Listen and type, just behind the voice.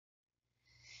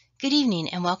Good evening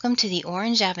and welcome to the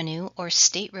Orange Avenue or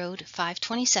State Road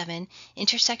 527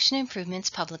 Intersection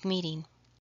Improvements Public Meeting.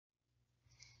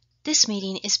 This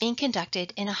meeting is being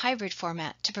conducted in a hybrid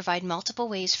format to provide multiple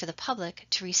ways for the public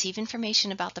to receive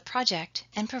information about the project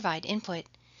and provide input.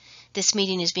 This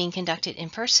meeting is being conducted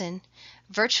in person,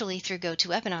 virtually through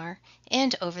GoToWebinar,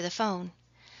 and over the phone.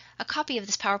 A copy of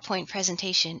this PowerPoint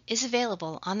presentation is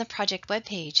available on the project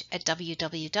webpage at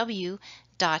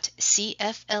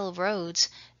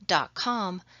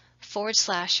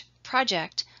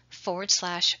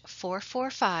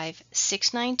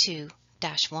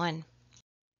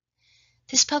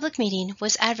This public meeting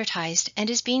was advertised and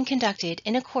is being conducted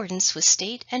in accordance with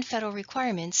state and federal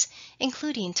requirements,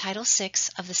 including Title VI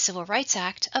of the Civil Rights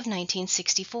Act of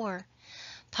 1964.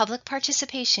 Public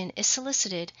participation is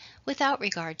solicited without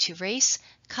regard to race,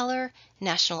 color,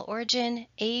 national origin,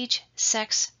 age,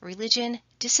 sex, religion,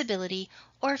 disability,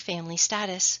 or family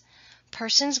status.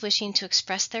 Persons wishing to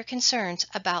express their concerns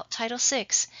about Title VI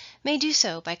may do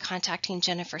so by contacting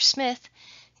Jennifer Smith,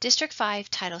 District 5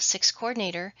 Title VI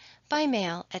Coordinator, by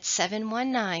mail at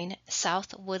 719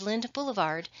 South Woodland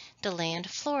Boulevard, DeLand,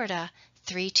 Florida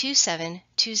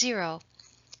 32720.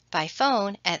 By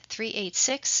phone at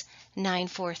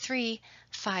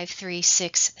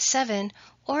 386-943-5367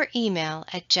 or email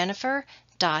at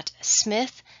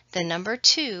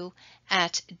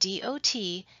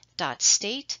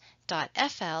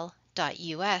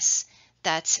jennifer.smith2@dot.state.fl.us.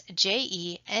 That's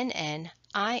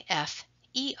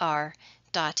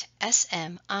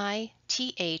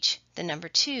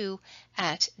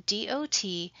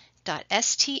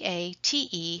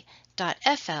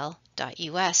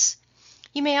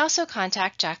You may also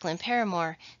contact Jacqueline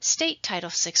Paramore, State Title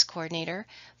VI Coordinator,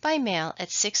 by mail at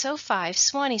 605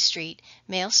 Swanee Street,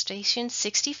 Mail Station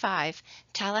 65,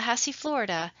 Tallahassee,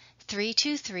 Florida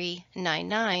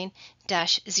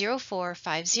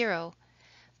 32399-0450,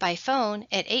 by phone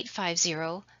at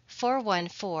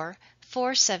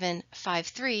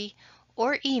 850-414-4753,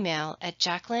 or email at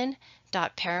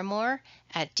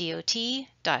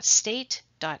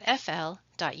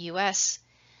jacqueline.paramore@dot.state.fl.us.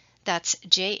 That's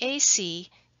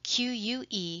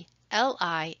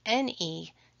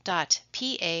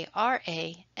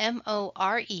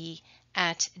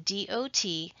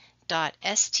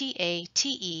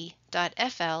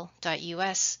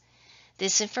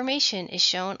This information is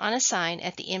shown on a sign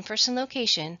at the in-person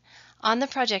location, on the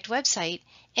project website,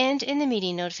 and in the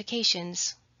meeting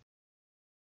notifications.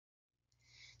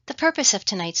 The purpose of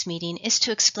tonight's meeting is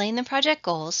to explain the project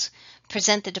goals,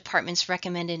 present the department's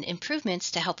recommended improvements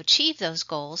to help achieve those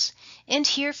goals, and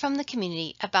hear from the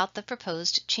community about the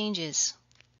proposed changes.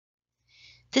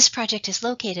 This project is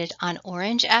located on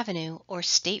Orange Avenue or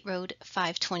State Road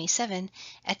 527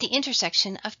 at the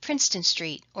intersection of Princeton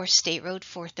Street or State Road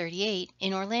 438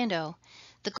 in Orlando.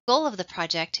 The goal of the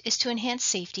project is to enhance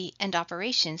safety and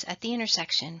operations at the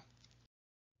intersection.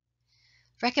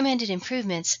 Recommended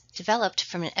improvements developed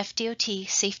from an FDOT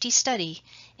safety study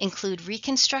include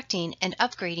reconstructing and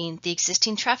upgrading the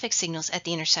existing traffic signals at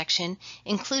the intersection,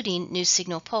 including new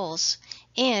signal poles,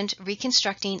 and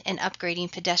reconstructing and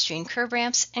upgrading pedestrian curb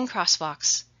ramps and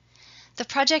crosswalks. The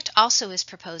project also is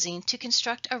proposing to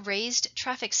construct a raised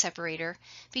traffic separator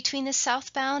between the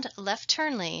southbound left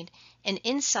turn lane and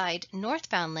inside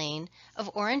northbound lane of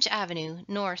Orange Avenue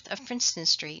north of Princeton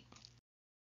Street.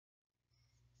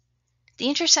 The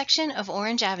intersection of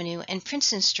Orange Avenue and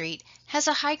Princeton Street has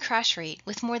a high crash rate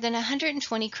with more than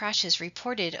 120 crashes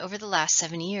reported over the last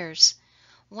 7 years.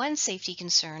 One safety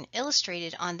concern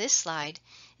illustrated on this slide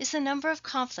is the number of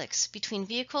conflicts between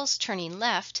vehicles turning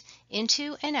left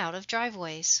into and out of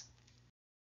driveways.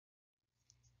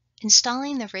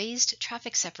 Installing the raised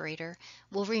traffic separator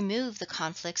will remove the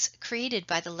conflicts created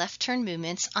by the left turn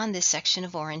movements on this section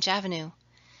of Orange Avenue.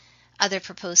 Other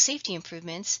proposed safety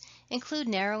improvements include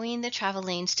narrowing the travel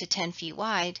lanes to 10 feet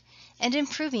wide and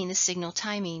improving the signal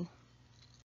timing.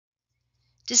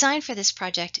 Design for this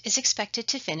project is expected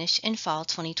to finish in fall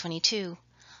 2022.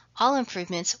 All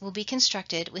improvements will be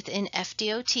constructed within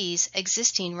FDOT's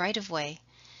existing right-of-way.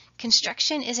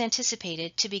 Construction is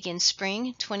anticipated to begin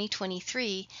spring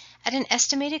 2023 at an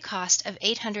estimated cost of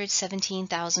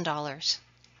 $817,000.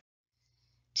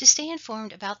 To stay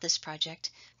informed about this project,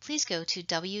 please go to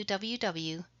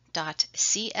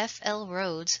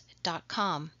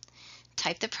www.cflroads.com.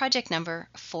 Type the project number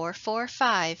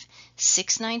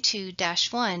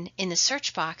 445-692-1 in the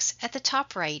search box at the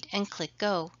top right and click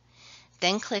Go.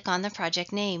 Then click on the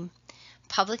project name.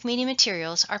 Public meeting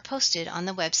materials are posted on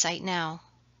the website now.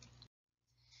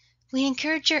 We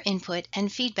encourage your input and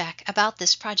feedback about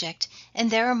this project, and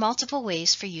there are multiple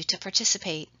ways for you to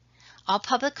participate. All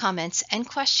public comments and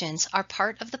questions are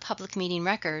part of the public meeting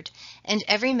record, and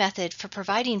every method for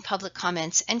providing public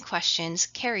comments and questions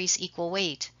carries equal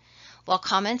weight. While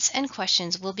comments and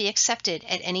questions will be accepted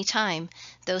at any time,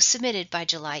 those submitted by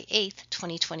July 8,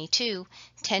 2022,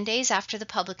 10 days after the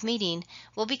public meeting,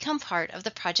 will become part of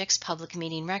the project's public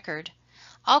meeting record.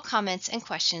 All comments and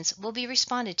questions will be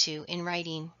responded to in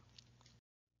writing.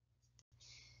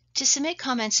 To submit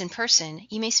comments in person,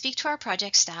 you may speak to our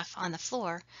project staff on the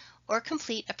floor or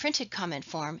complete a printed comment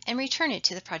form and return it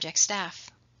to the project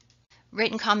staff.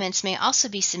 Written comments may also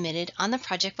be submitted on the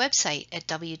project website at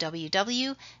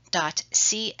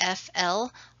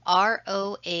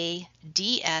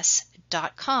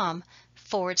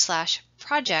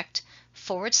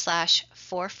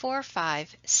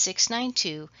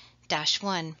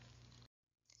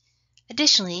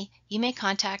Additionally, you may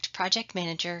contact Project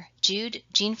Manager Jude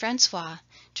Jean-Francois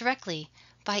directly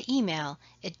by email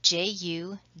at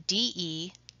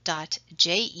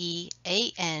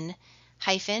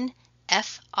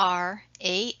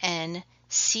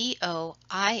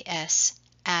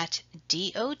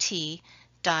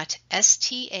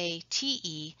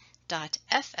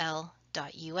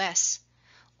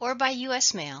or by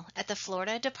U.S. mail at the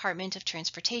Florida Department of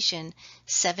Transportation,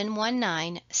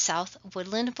 719 South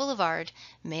Woodland Boulevard,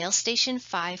 Mail Station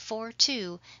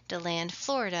 542, DeLand,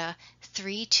 Florida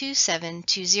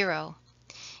 32720.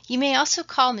 You may also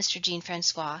call Mr.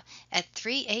 Jean-Francois at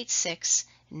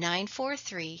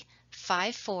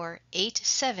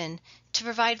 386-943-5487 to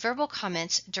provide verbal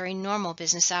comments during normal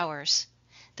business hours.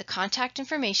 The contact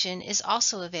information is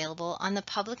also available on the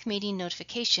public meeting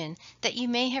notification that you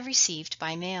may have received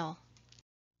by mail.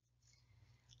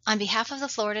 On behalf of the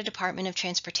Florida Department of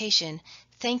Transportation,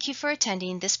 thank you for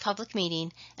attending this public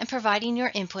meeting and providing your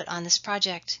input on this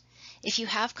project. If you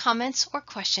have comments or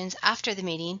questions after the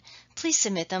meeting, please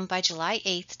submit them by July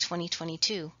 8,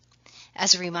 2022.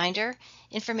 As a reminder,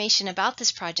 information about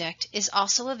this project is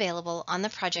also available on the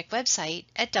project website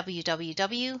at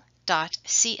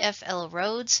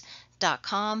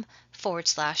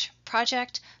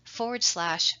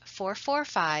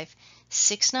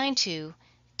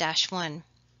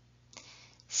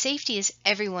Safety is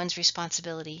everyone's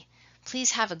responsibility.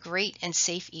 Please have a great and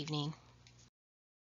safe evening.